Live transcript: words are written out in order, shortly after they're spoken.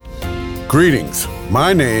Greetings.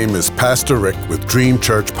 My name is Pastor Rick with Dream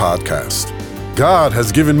Church Podcast. God has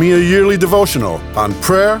given me a yearly devotional on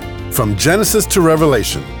prayer from Genesis to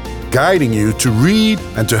Revelation, guiding you to read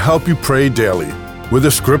and to help you pray daily, with a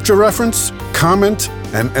scripture reference, comment,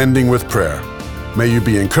 and ending with prayer. May you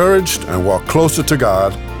be encouraged and walk closer to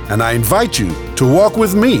God, and I invite you to walk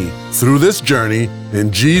with me through this journey.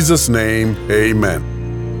 In Jesus' name,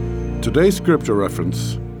 amen. Today's scripture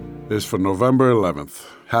reference is for November 11th.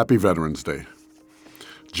 Happy Veterans Day.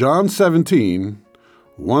 John 17,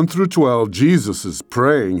 1 through 12, Jesus is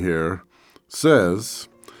praying here, says,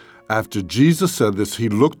 after Jesus said this, he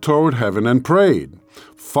looked toward heaven and prayed,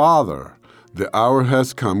 Father, the hour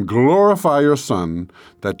has come. Glorify your Son,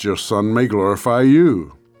 that your Son may glorify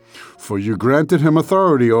you. For you granted him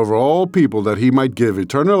authority over all people, that he might give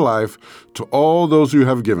eternal life to all those you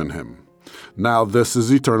have given him. Now this is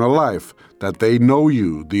eternal life, that they know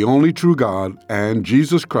you, the only true God, and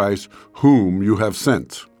Jesus Christ, whom you have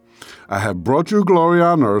sent. I have brought you glory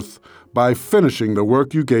on earth by finishing the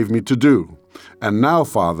work you gave me to do. And now,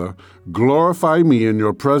 Father, glorify me in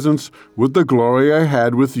your presence with the glory I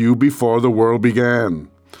had with you before the world began.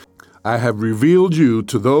 I have revealed you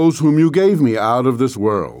to those whom you gave me out of this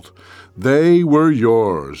world. They were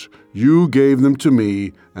yours. You gave them to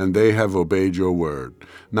me, and they have obeyed your word.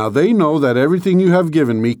 Now they know that everything you have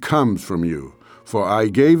given me comes from you. For I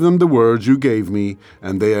gave them the words you gave me,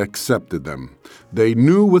 and they accepted them. They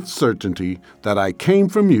knew with certainty that I came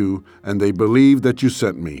from you, and they believed that you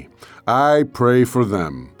sent me. I pray for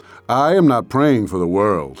them. I am not praying for the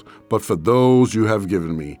world, but for those you have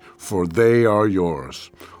given me, for they are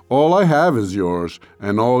yours. All I have is yours,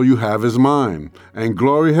 and all you have is mine, and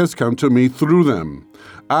glory has come to me through them.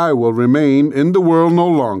 I will remain in the world no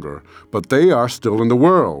longer, but they are still in the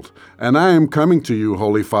world. And I am coming to you,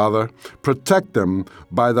 Holy Father. Protect them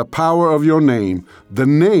by the power of your name, the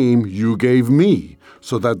name you gave me,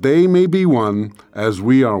 so that they may be one as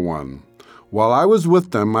we are one. While I was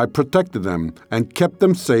with them, I protected them and kept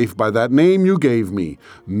them safe by that name you gave me.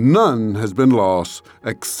 None has been lost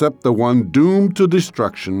except the one doomed to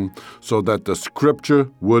destruction, so that the scripture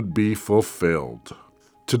would be fulfilled.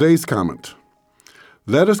 Today's comment.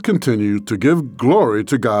 Let us continue to give glory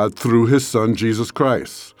to God through his Son, Jesus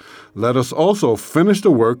Christ. Let us also finish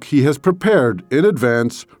the work he has prepared in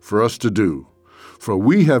advance for us to do. For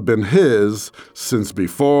we have been his since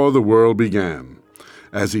before the world began.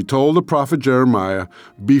 As he told the prophet Jeremiah,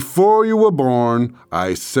 before you were born,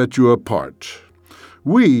 I set you apart.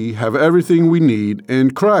 We have everything we need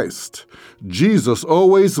in Christ. Jesus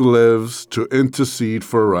always lives to intercede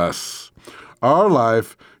for us. Our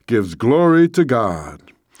life gives glory to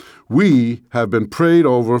God. We have been prayed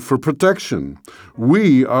over for protection.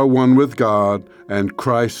 We are one with God and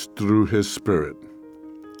Christ through his Spirit.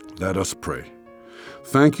 Let us pray.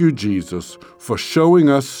 Thank you, Jesus, for showing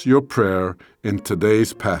us your prayer in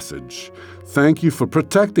today's passage. Thank you for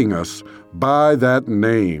protecting us by that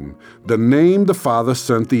name, the name the Father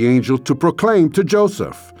sent the angel to proclaim to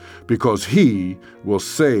Joseph, because he will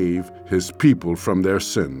save his people from their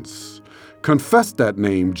sins. Confess that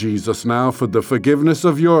name, Jesus, now for the forgiveness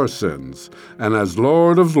of your sins. And as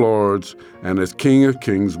Lord of Lords and as King of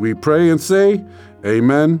Kings, we pray and say,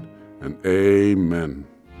 Amen and Amen.